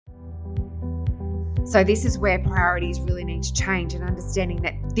So this is where priorities really need to change, and understanding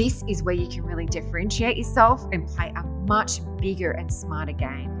that this is where you can really differentiate yourself and play a much bigger and smarter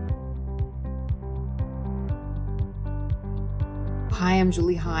game. Hi, I'm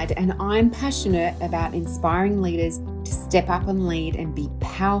Julie Hyde, and I'm passionate about inspiring leaders to step up and lead and be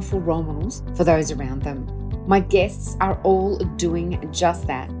powerful role models for those around them. My guests are all doing just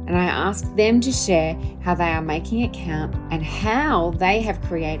that, and I ask them to share how they are making it count and how they have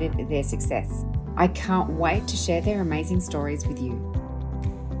created their success. I can't wait to share their amazing stories with you.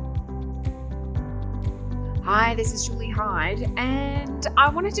 Hi, this is Julie Hyde, and I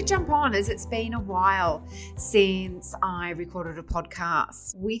wanted to jump on as it's been a while since I recorded a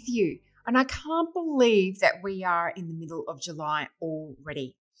podcast with you. And I can't believe that we are in the middle of July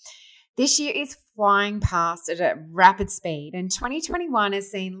already. This year is flying past at a rapid speed, and 2021 has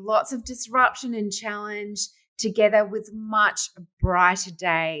seen lots of disruption and challenge together with much brighter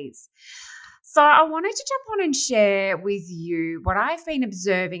days. So I wanted to jump on and share with you what I've been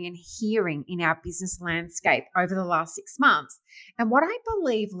observing and hearing in our business landscape over the last 6 months, and what I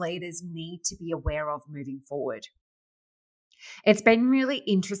believe leaders need to be aware of moving forward. It's been really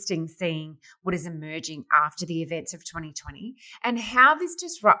interesting seeing what is emerging after the events of 2020 and how this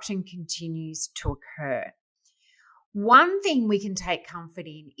disruption continues to occur. One thing we can take comfort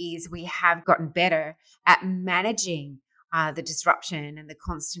in is we have gotten better at managing the disruption and the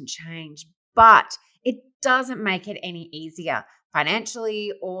constant change, but it doesn't make it any easier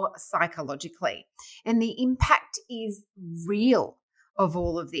financially or psychologically. And the impact is real of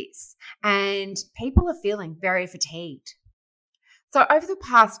all of this, and people are feeling very fatigued. So over the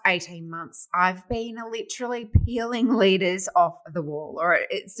past 18 months, I've been literally peeling leaders off the wall, or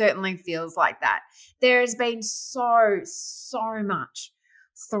it certainly feels like that. There has been so much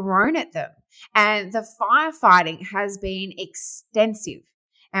thrown at them, and the firefighting has been extensive,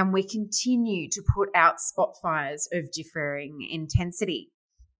 and we continue to put out spot fires of differing intensity.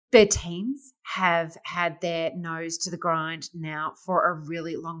 The teams have had their nose to the grind now for a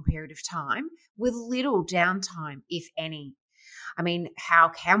really long period of time, with little downtime, if any. I mean, how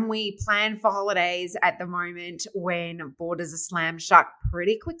can we plan for holidays at the moment when borders are slammed shut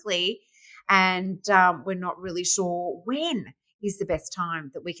pretty quickly, and we're not really sure when is the best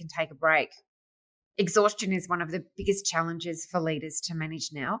time that we can take a break? Exhaustion is one of the biggest challenges for leaders to manage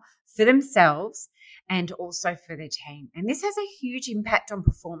now, for themselves and also for their team. And this has a huge impact on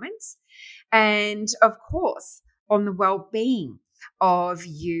performance and, of course, on the well-being of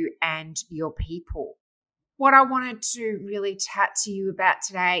you and your people. What I wanted to really chat to you about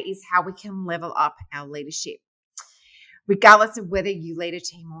today is how we can level up our leadership. Regardless of whether you lead a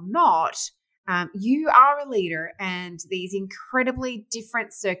team or not, you are a leader, and these incredibly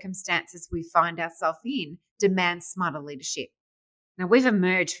different circumstances we find ourselves in demand smarter leadership. Now, we've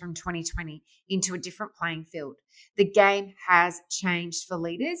emerged from 2020 into a different playing field. The game has changed for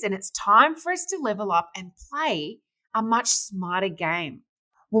leaders, and it's time for us to level up and play a much smarter game.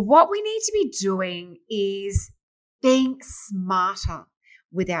 Well, what we need to be doing is being smarter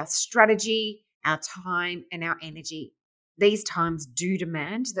with our strategy, our time, and our energy. These times do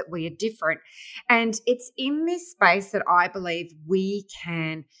demand that we are different. And it's in this space that I believe we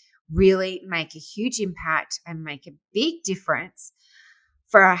can really make a huge impact and make a big difference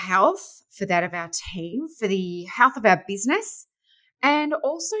for our health, for that of our team, for the health of our business, and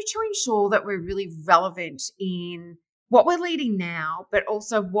also to ensure that we're really relevant in what we're leading now, but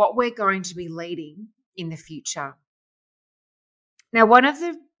also what we're going to be leading in the future. Now, one of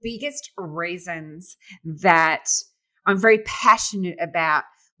the biggest reasons that I'm very passionate about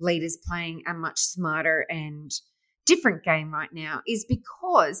leaders playing a much smarter and different game right now is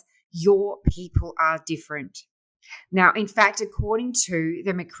because your people are different. Now, in fact, according to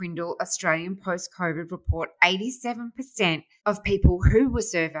the McCrindle Australian Post-COVID report, 87% of people who were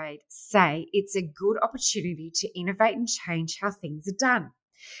surveyed say it's a good opportunity to innovate and change how things are done.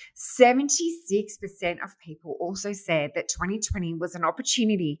 76% of people also said that 2020 was an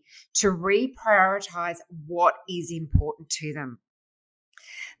opportunity to reprioritize what is important to them.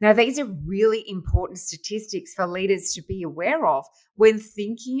 Now, these are really important statistics for leaders to be aware of when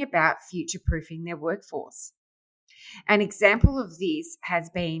thinking about future-proofing their workforce. An example of this has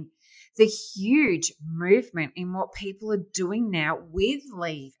been the huge movement in what people are doing now with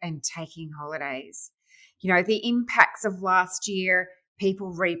leave and taking holidays. You know, the impacts of last year,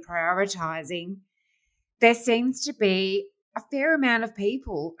 people reprioritizing, there seems to be a fair amount of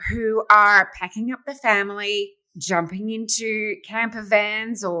people who are packing up the family, jumping into camper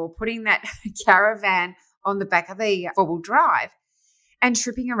vans or putting that caravan on the back of the four-wheel drive and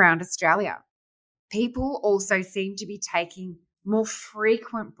tripping around Australia. People also seem to be taking more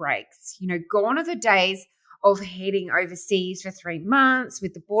frequent breaks. Gone are the days of heading overseas for 3 months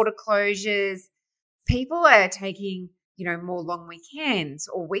with the border closures. People are taking, more long weekends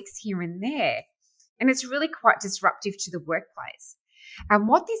or weeks here and there. And it's really quite disruptive to the workplace. And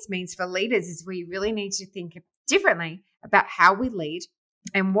what this means for leaders is we really need to think differently about how we lead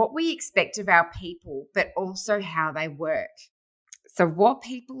and what we expect of our people, but also how they work. So what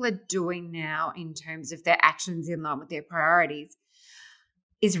people are doing now in terms of their actions in line with their priorities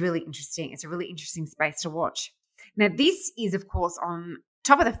is really interesting. It's a really interesting space to watch. Now, this is, of course, on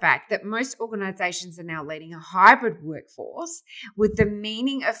top of the fact that most organizations are now leading a hybrid workforce with the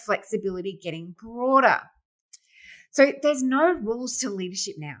meaning of flexibility getting broader. So there's no rules to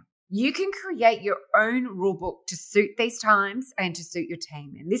leadership now. You can create your own rule book to suit these times and to suit your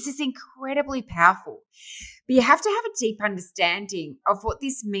team. And this is incredibly powerful. But you have to have a deep understanding of what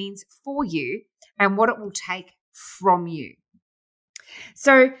this means for you and what it will take from you.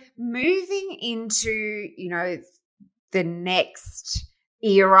 So moving into, the next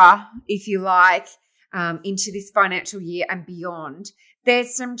era, if you like, into this financial year and beyond,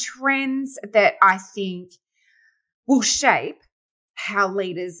 there's some trends that I think will shape how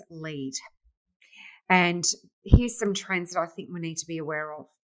leaders lead. And here's some trends that I think we need to be aware of.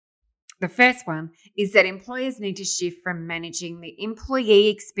 The first one is that employers need to shift from managing the employee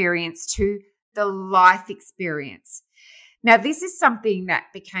experience to the life experience. Now, this is something that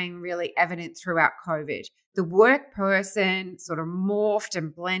became really evident throughout COVID. The work person sort of morphed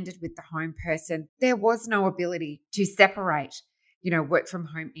and blended with the home person. There was no ability to separate, work from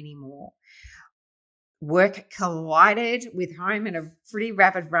home anymore. Work collided with home at a pretty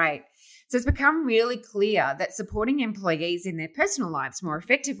rapid rate. So it's become really clear that supporting employees in their personal lives more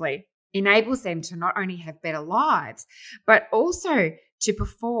effectively enables them to not only have better lives, but also to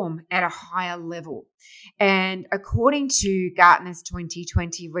perform at a higher level. And according to Gartner's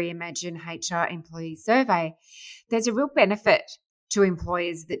 2020 Reimagine HR Employee Survey, there's a real benefit to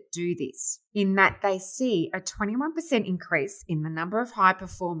employers that do this, in that they see a 21% increase in the number of high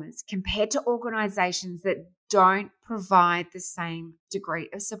performers compared to organizations that don't provide the same degree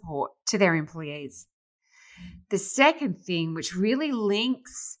of support to their employees. The second thing, which really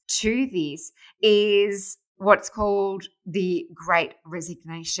links to this, is what's called the Great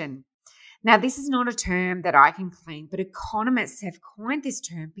Resignation. Now, this is not a term that I can claim, but economists have coined this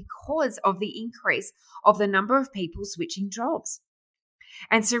term because of the increase of the number of people switching jobs.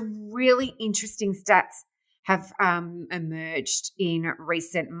 And so really interesting stats have emerged in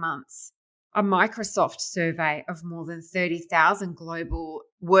recent months. A Microsoft survey of more than 30,000 global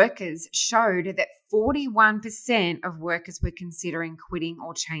workers showed that 41% of workers were considering quitting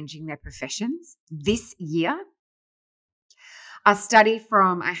or changing their professions this year. A study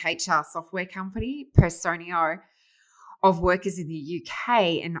from a HR software company, Personio, of workers in the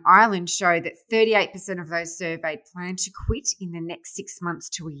UK and Ireland showed that 38% of those surveyed plan to quit in the next 6 months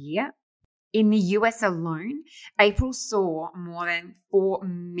to a year. In the US alone, April saw more than 4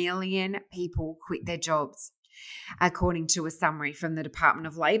 million people quit their jobs, according to a summary from the Department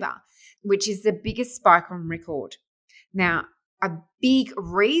of Labor, which is the biggest spike on record. Now, a big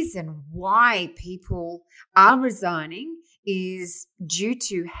reason why people are resigning is due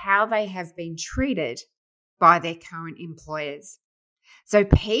to how they have been treated by their current employers. So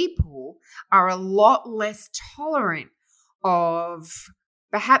people are a lot less tolerant of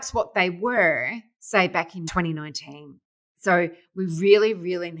perhaps what they were, say, back in 2019. So we really,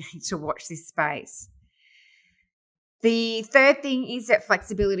 really need to watch this space. The third thing is that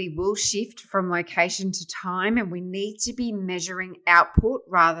flexibility will shift from location to time, and we need to be measuring output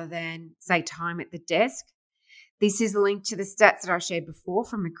rather than, say, time at the desk. This is linked to the stats that I shared before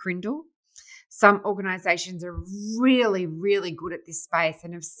from McCrindle. Some organizations are really, really good at this space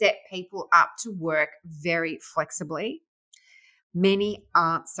and have set people up to work very flexibly. Many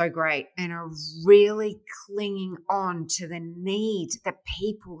aren't so great and are really clinging on to the need that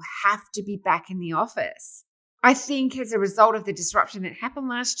people have to be back in the office. I think as a result of the disruption that happened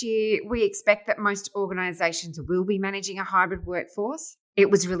last year, we expect that most organizations will be managing a hybrid workforce. It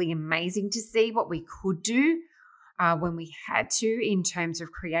was really amazing to see what we could do when we had to in terms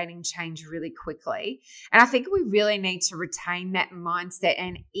of creating change really quickly. And I think we really need to retain that mindset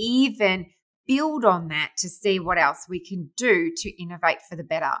and even build on that to see what else we can do to innovate for the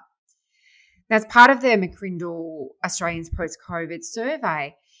better. Now, as part of the McCrindle Australians Post-COVID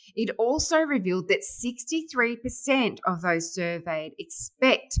survey, it also revealed that 63% of those surveyed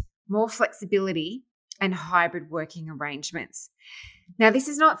expect more flexibility and hybrid working arrangements. Now, this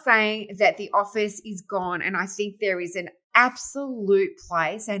is not saying that the office is gone, and I think there is an absolute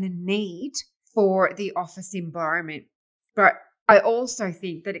place and a need for the office environment. But I also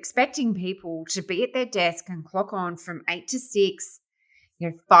think that expecting people to be at their desk and clock on from 8 to 6,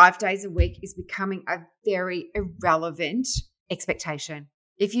 5 days a week is becoming a very irrelevant expectation.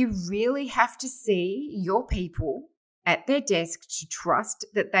 If you really have to see your people at their desk to trust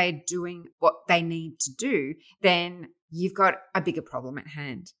that they're doing what they need to do, then you've got a bigger problem at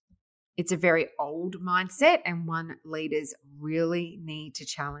hand. It's a very old mindset and one leaders really need to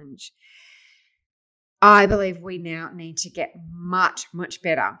challenge. I believe we now need to get much, much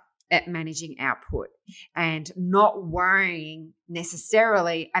better at managing output and not worrying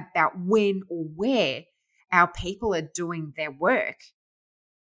necessarily about when or where our people are doing their work.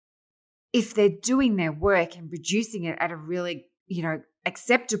 If they're doing their work and producing it at a really,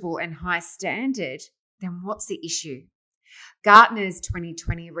 acceptable and high standard, then what's the issue? Gartner's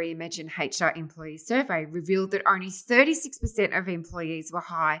 2020 Reimagine HR Employee Survey revealed that only 36% of employees were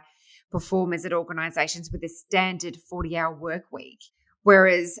high performers at organisations with a standard 40-hour work week,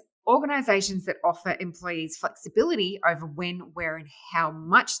 whereas organisations that offer employees flexibility over when, where, and how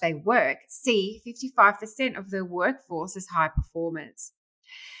much they work see 55% of their workforce as high performers.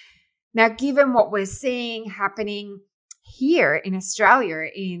 Now, given what we're seeing happening here in Australia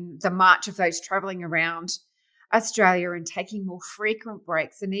in the march of those travelling around Australia and taking more frequent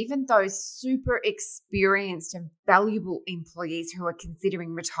breaks, and even those super experienced and valuable employees who are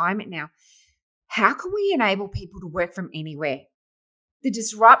considering retirement now, how can we enable people to work from anywhere? The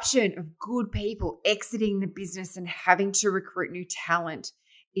disruption of good people exiting the business and having to recruit new talent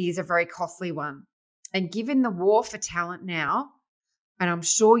is a very costly one. And given the war for talent now, and I'm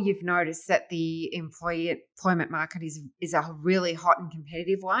sure you've noticed that the employment market is a really hot and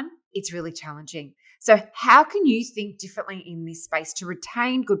competitive one, it's really challenging. So how can you think differently in this space to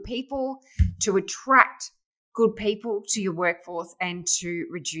retain good people, to attract good people to your workforce, and to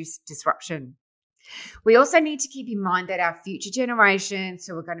reduce disruption? We also need to keep in mind that our future generations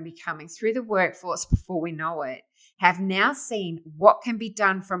who are going to be coming through the workforce before we know it have now seen what can be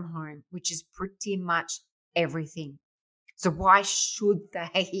done from home, which is pretty much everything. So why should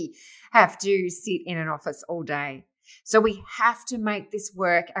they have to sit in an office all day? So we have to make this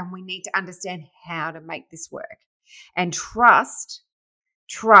work, and we need to understand how to make this work. And trust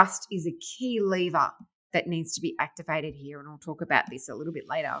is a key lever that needs to be activated here. And I'll talk about this a little bit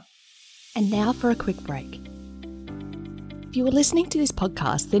later. And now for a quick break. If you are listening to this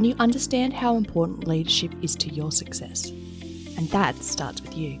podcast, then you understand how important leadership is to your success. And that starts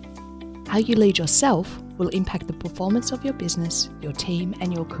with you. How you lead yourself will impact the performance of your business, your team,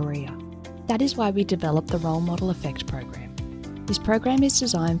 and your career. That is why we developed the Role Model Effect program. This program is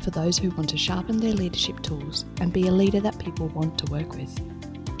designed for those who want to sharpen their leadership tools and be a leader that people want to work with.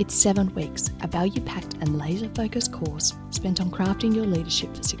 It's 7 weeks, a value-packed and laser-focused course spent on crafting your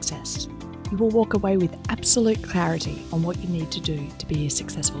leadership for success. You will walk away with absolute clarity on what you need to do to be a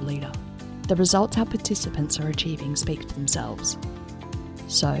successful leader. The results our participants are achieving speak for themselves.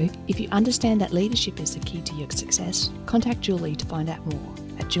 So, if you understand that leadership is the key to your success, contact Julie to find out more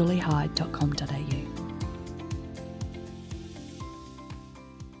at juliehyde.com.au.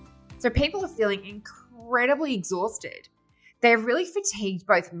 So people are feeling incredibly exhausted. They're really fatigued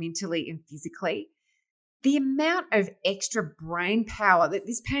both mentally and physically. The amount of extra brain power that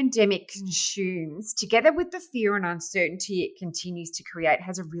this pandemic consumes, together with the fear and uncertainty it continues to create,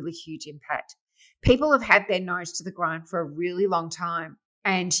 has a really huge impact. People have had their nose to the grind for a really long time.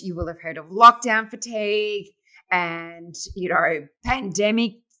 And you will have heard of lockdown fatigue and,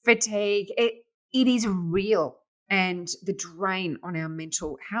 pandemic fatigue. It is real. And the drain on our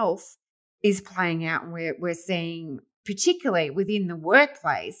mental health is playing out. And we're seeing, particularly within the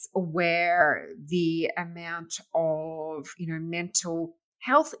workplace, where the amount of, mental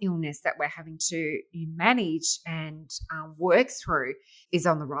health illness that we're having to manage and work through is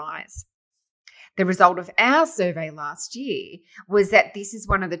on the rise. The result of our survey last year was that this is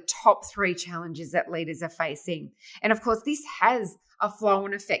one of the top 3 challenges that leaders are facing. And of course, this has a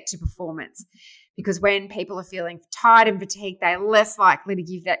flow-on effect to performance, because when people are feeling tired and fatigued, they're less likely to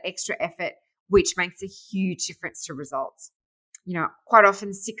give that extra effort, which makes a huge difference to results. Quite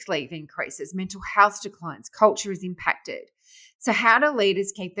often sick leave increases, mental health declines, culture is impacted. So how do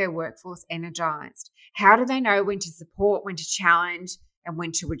leaders keep their workforce energized? How do they know when to support, when to challenge, and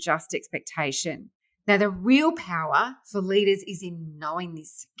when to adjust expectation? Now, the real power for leaders is in knowing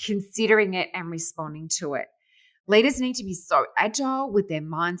this, considering it, and responding to it. Leaders need to be so agile with their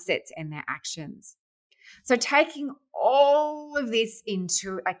mindsets and their actions. So taking all of this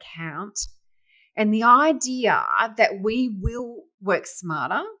into account, and the idea that we will work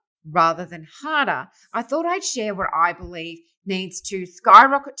smarter rather than harder, I thought I'd share what I believe needs to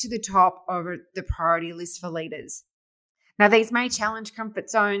skyrocket to the top of the priority list for leaders. Now, these may challenge comfort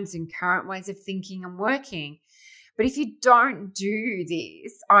zones and current ways of thinking and working, but if you don't do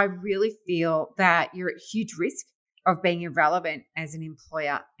this, I really feel that you're at huge risk of being irrelevant as an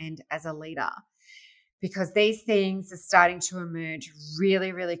employer and as a leader, because these things are starting to emerge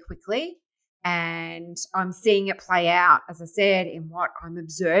really, really quickly. And I'm seeing it play out, as I said, in what I'm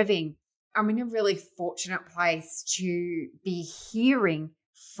observing. I'm in a really fortunate place to be hearing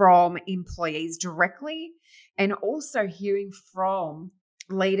from employees directly and also hearing from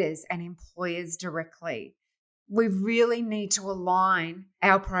leaders and employers directly. We really need to align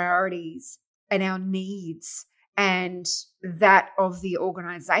our priorities and our needs and that of the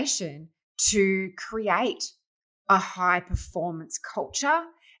organization to create a high performance culture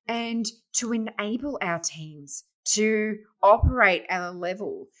and to enable our teams to operate at a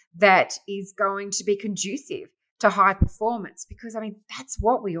level that is going to be conducive to high performance, because that's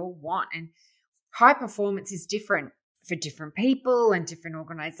what we all want. And high performance is different for different people and different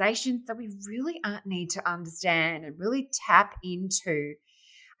organizations. So we really need to understand and really tap into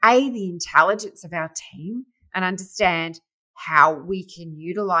the intelligence of our team and understand how we can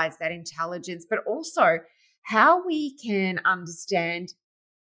utilize that intelligence, but also how we can understand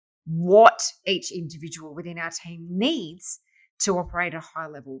what each individual within our team needs to operate at a high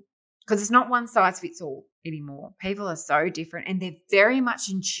level. Because it's not one size fits all anymore. People are so different and they're very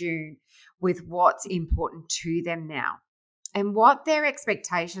much in tune with what's important to them now and what their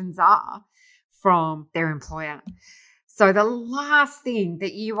expectations are from their employer. So the last thing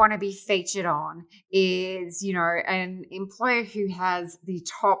that you want to be featured on is, an employer who has the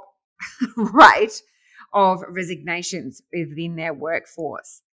top rate of resignations within their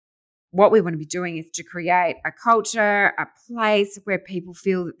workforce. What we want to be doing is to create a culture, a place where people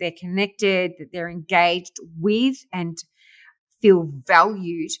feel that they're connected, that they're engaged with and feel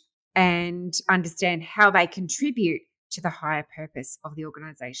valued and understand how they contribute to the higher purpose of the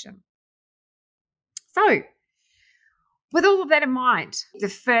organization. So, with all of that in mind, the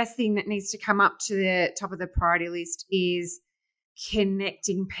first thing that needs to come up to the top of the priority list is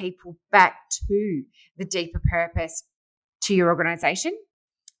connecting people back to the deeper purpose to your organization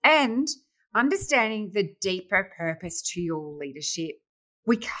and understanding the deeper purpose to your leadership.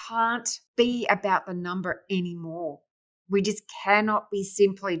 We can't be about the number anymore. We just cannot be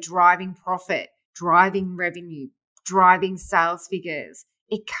simply driving profit, driving revenue, driving sales figures.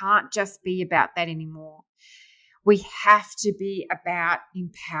 It can't just be about that anymore. We have to be about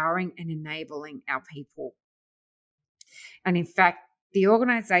empowering and enabling our people. And in fact, the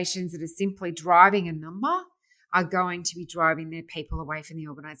organizations that are simply driving a number are going to be driving their people away from the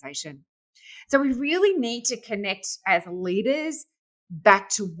organization. So we really need to connect as leaders back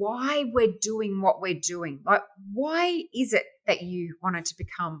to why we're doing what we're doing. Like, why is it that you wanted to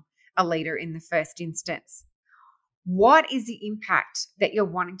become a leader in the first instance? What is the impact that you're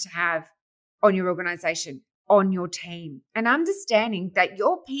wanting to have on your organization, on your team? And understanding that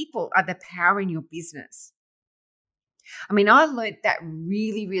your people are the power in your business. I learned that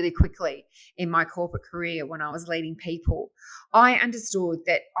really, really quickly in my corporate career when I was leading people. I understood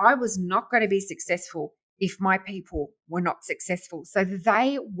that I was not going to be successful if my people were not successful. So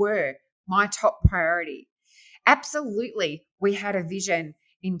they were my top priority. Absolutely, we had a vision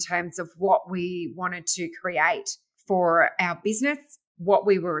in terms of what we wanted to create for our business, what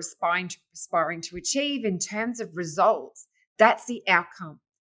we were aspiring to achieve in terms of results. That's the outcome.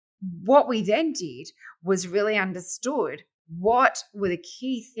 What we then did was really understood what were the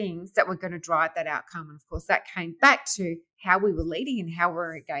key things that were going to drive that outcome. And of course, that came back to how we were leading and how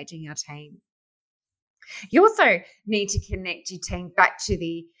we're engaging our team. You also need to connect your team back to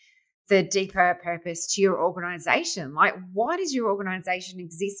the deeper purpose to your organization. Like, why does your organization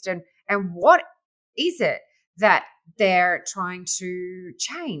exist and what is it that they're trying to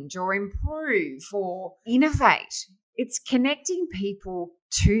change or improve or innovate? It's connecting people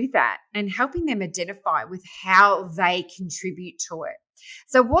to that and helping them identify with how they contribute to it.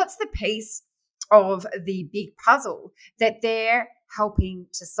 So what's the piece of the big puzzle that they're helping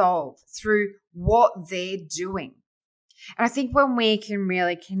to solve through what they're doing? And I think when we can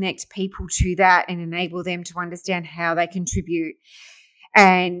really connect people to that and enable them to understand how they contribute,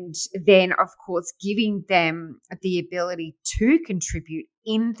 and then, of course, giving them the ability to contribute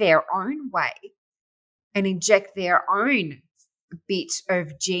in their own way and inject their own bit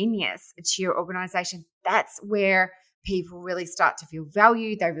of genius to your organization, that's where people really start to feel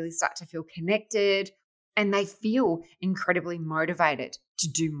valued, they really start to feel connected, and they feel incredibly motivated to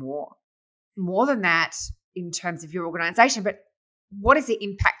do more. More than that in terms of your organization, but what is the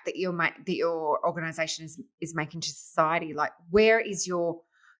impact that your organization is making to society? Like, where is your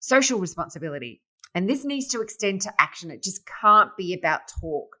social responsibility? And this needs to extend to action. It just can't be about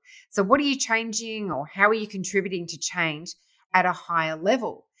talk. So what are you changing, or how are you contributing to change at a higher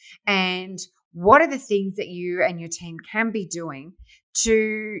level? And what are the things that you and your team can be doing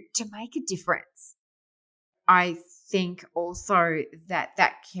to make a difference? I think also that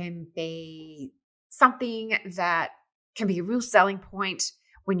can be something that can be a real selling point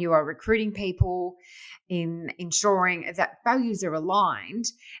when you are recruiting people, in ensuring that values are aligned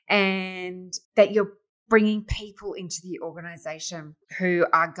and that you're bringing people into the organization who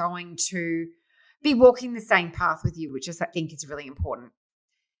are going to be walking the same path with you, which I think is really important.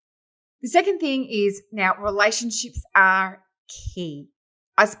 The second thing is, now, relationships are key.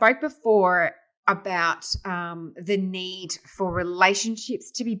 I spoke before about the need for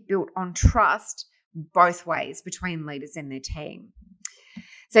relationships to be built on trust both ways between leaders and their team.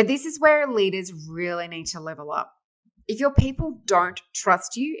 So this is where leaders really need to level up. If your people don't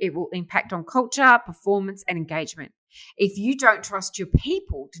trust you, it will impact on culture, performance, and engagement. If you don't trust your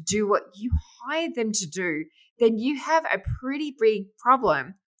people to do what you hired them to do, then you have a pretty big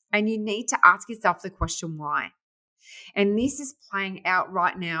problem, and you need to ask yourself the question why. And this is playing out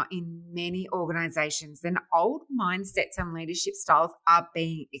right now in many organizations, and old mindsets and leadership styles are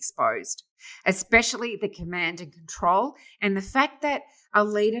being exposed, especially the command and control, and the fact that a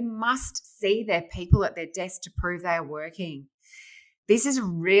leader must see their people at their desk to prove they are working. This is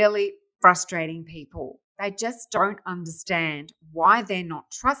really frustrating people. They just don't understand why they're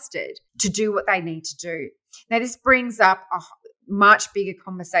not trusted to do what they need to do. Now, this brings up a much bigger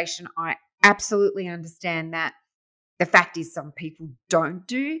conversation. I absolutely understand that. The fact is, some people don't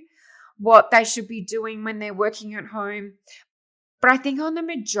do what they should be doing when they're working at home. But I think on the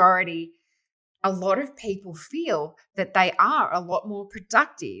majority, a lot of people feel that they are a lot more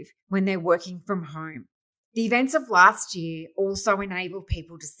productive when they're working from home. The events of last year also enabled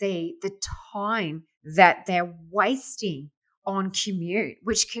people to see the time that they're wasting on commute,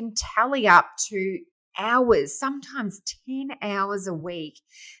 which can tally up to hours, sometimes 10 hours a week,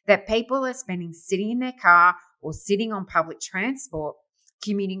 that people are spending sitting in their car or sitting on public transport,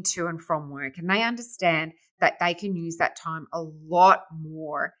 commuting to and from work. And they understand that they can use that time a lot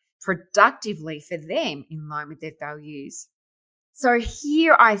more productively for them in line with their values. So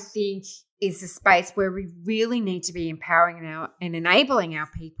here, I think, is a space where we really need to be empowering and enabling our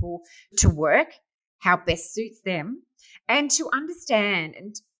people to work how best suits them, and to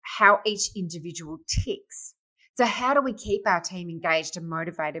understand how each individual ticks. So how do we keep our team engaged and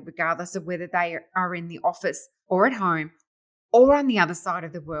motivated, regardless of whether they are in the office or at home or on the other side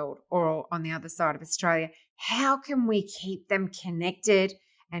of the world or on the other side of Australia? How can we keep them connected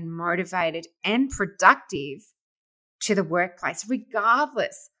and motivated and productive to the workplace,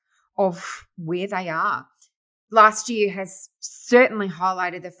 regardless of where they are? Last year has certainly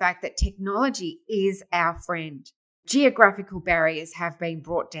highlighted the fact that technology is our friend. Geographical barriers have been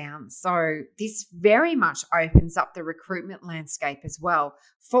brought down. So this very much opens up the recruitment landscape as well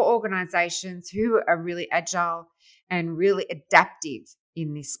for organizations who are really agile and really adaptive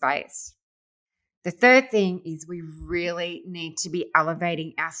in this space. The third thing is, we really need to be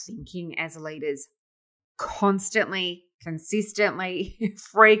elevating our thinking as leaders constantly, consistently,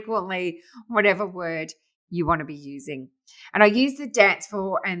 frequently, whatever word you want to be using. And I use the dance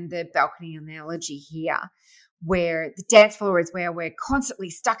floor and the balcony analogy here, where the dance floor is where we're constantly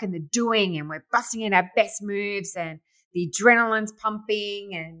stuck in the doing and we're busting in our best moves and the adrenaline's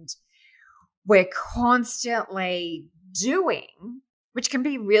pumping and we're constantly doing, which can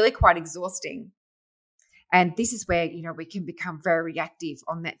be really quite exhausting. And this is where, we can become very reactive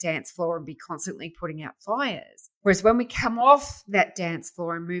on that dance floor and be constantly putting out fires. Whereas when we come off that dance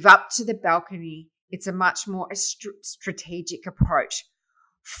floor and move up to the balcony, it's a much more strategic approach.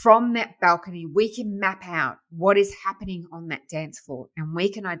 From that balcony, we can map out what is happening on that dance floor, and we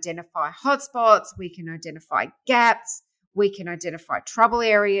can identify hotspots, we can identify gaps, we can identify trouble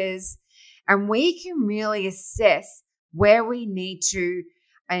areas, and we can really assess where we need to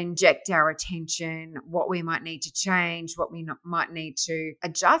inject our attention, what we might need to change, what we might need to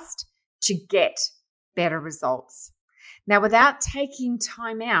adjust to get better results. Now, without taking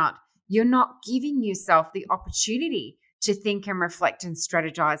time out, you're not giving yourself the opportunity to think and reflect and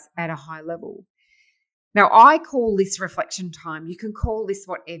strategize at a high level. Now, I call this reflection time. You can call this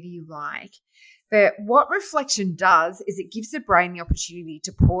whatever you like. But what reflection does is it gives the brain the opportunity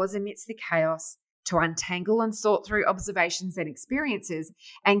to pause amidst the chaos, to untangle and sort through observations and experiences,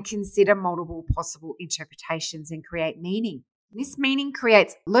 and consider multiple possible interpretations and create meaning. This meaning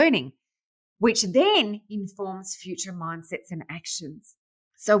creates learning, which then informs future mindsets and actions.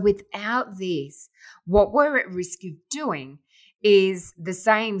 So without this, what we're at risk of doing is the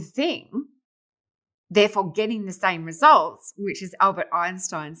same thing, therefore getting the same results, which, as Albert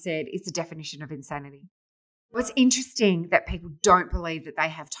Einstein said, is the definition of insanity. It's interesting that people don't believe that they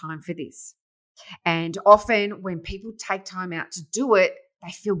have time for this. And often when people take time out to do it,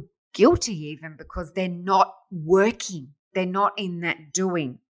 they feel guilty even because they're not working. They're not in that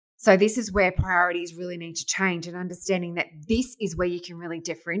doing. So this is where priorities really need to change, and understanding that this is where you can really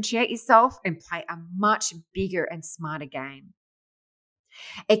differentiate yourself and play a much bigger and smarter game.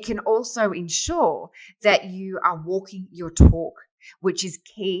 It can also ensure that you are walking your talk, which is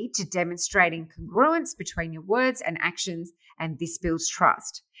key to demonstrating congruence between your words and actions, and this builds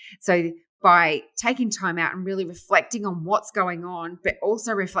trust. So by taking time out and really reflecting on what's going on, but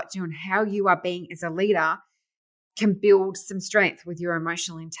also reflecting on how you are being as a leader, can build some strength with your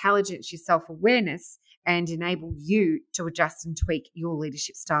emotional intelligence, your self-awareness, and enable you to adjust and tweak your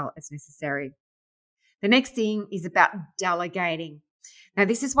leadership style as necessary. The next thing is about delegating. Now,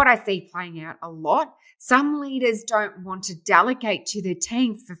 this is what I see playing out a lot. Some leaders don't want to delegate to their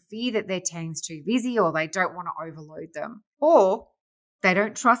team for fear that their team's too busy, or they don't want to overload them, or they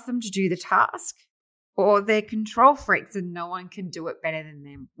don't trust them to do the task, or they're control freaks and no one can do it better than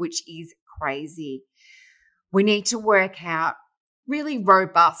them, which is crazy. We need to work out really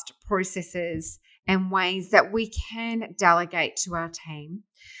robust processes and ways that we can delegate to our team.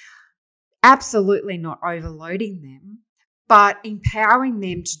 Absolutely not overloading them, but empowering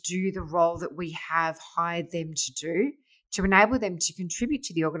them to do the role that we have hired them to do, to enable them to contribute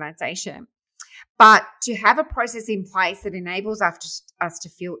to the organization. But to have a process in place that enables us to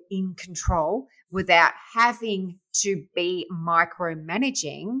feel in control without having to be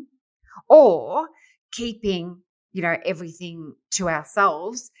micromanaging or keeping, everything to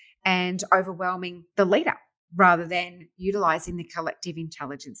ourselves and overwhelming the leader rather than utilizing the collective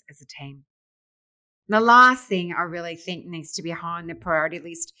intelligence as a team. And the last thing I really think needs to be high on the priority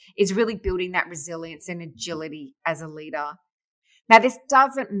list is really building that resilience and agility as a leader. Now, this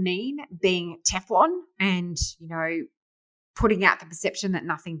doesn't mean being Teflon and, putting out the perception that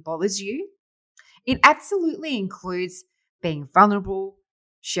nothing bothers you. It absolutely includes being vulnerable,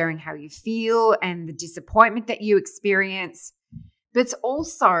 sharing how you feel and the disappointment that you experience, but it's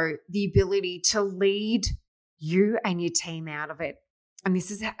also the ability to lead you and your team out of it. And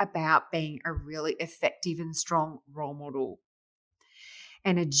this is about being a really effective and strong role model.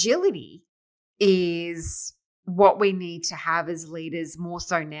 And agility is what we need to have as leaders more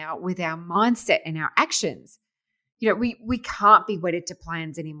so now with our mindset and our actions. We can't be wedded to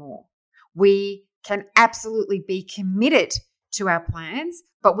plans anymore. We can absolutely be committed to our plans,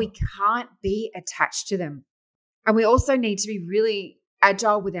 but we can't be attached to them. And we also need to be really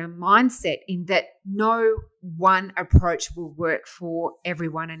agile with our mindset in that no one approach will work for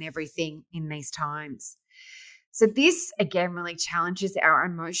everyone and everything in these times. So this, again, really challenges our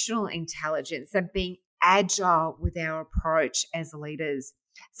emotional intelligence and being agile with our approach as leaders.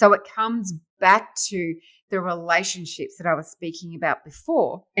 So it comes back to the relationships that I was speaking about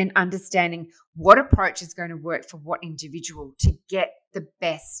before and understanding what approach is going to work for what individual to get the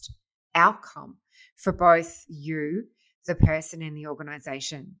best outcome for both you, the person, and the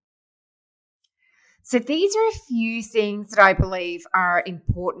organization. So these are a few things that I believe are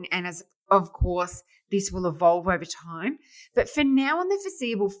important, and as of course, this will evolve over time. But for now and the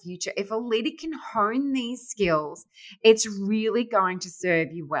foreseeable future, if a leader can hone these skills, it's really going to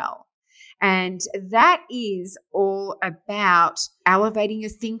serve you well. And that is all about elevating your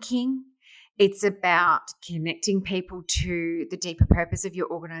thinking. It's about connecting people to the deeper purpose of your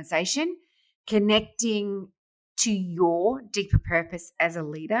organization, connecting to your deeper purpose as a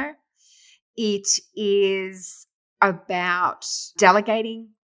leader. It is about delegating.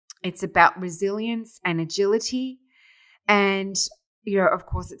 It's about resilience and agility. And, of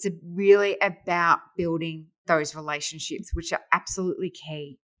course, it's really about building those relationships, which are absolutely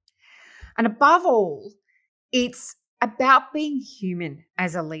key. And above all, it's about being human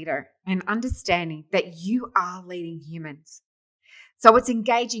as a leader and understanding that you are leading humans. So it's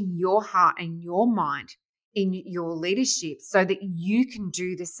engaging your heart and your mind in your leadership so that you can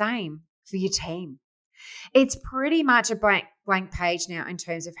do the same for your team. It's pretty much a blank page now in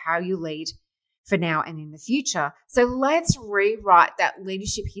terms of how you lead for now and in the future. So let's rewrite that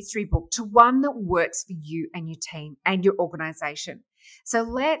leadership history book to one that works for you and your team and your organization. So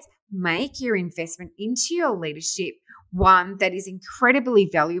let's make your investment into your leadership one that is incredibly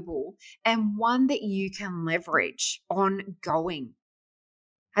valuable and one that you can leverage ongoing.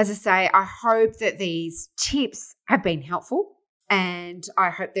 As I say, I hope that these tips have been helpful and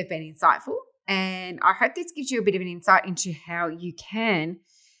I hope they've been insightful. And I hope this gives you a bit of an insight into how you can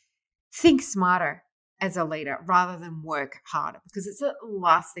think smarter as a leader rather than work harder, because it's the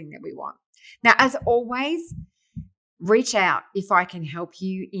last thing that we want. Now, as always, reach out if I can help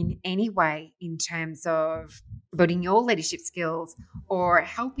you in any way in terms of building your leadership skills or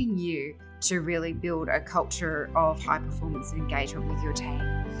helping you to really build a culture of high performance and engagement with your team.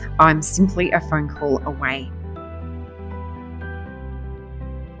 I'm simply a phone call away.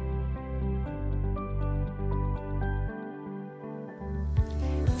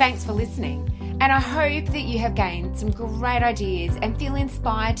 Thanks for listening. And I hope that you have gained some great ideas and feel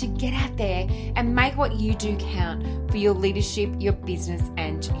inspired to get out there and make what you do count for your leadership, your business,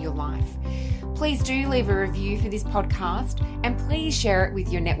 and your life. Please do leave a review for this podcast and please share it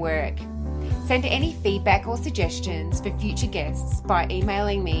with your network. Send any feedback or suggestions for future guests by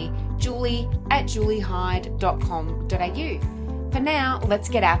emailing me, julie@juliehyde.com.au. For now, let's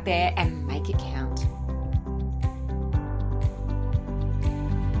get out there and make it count.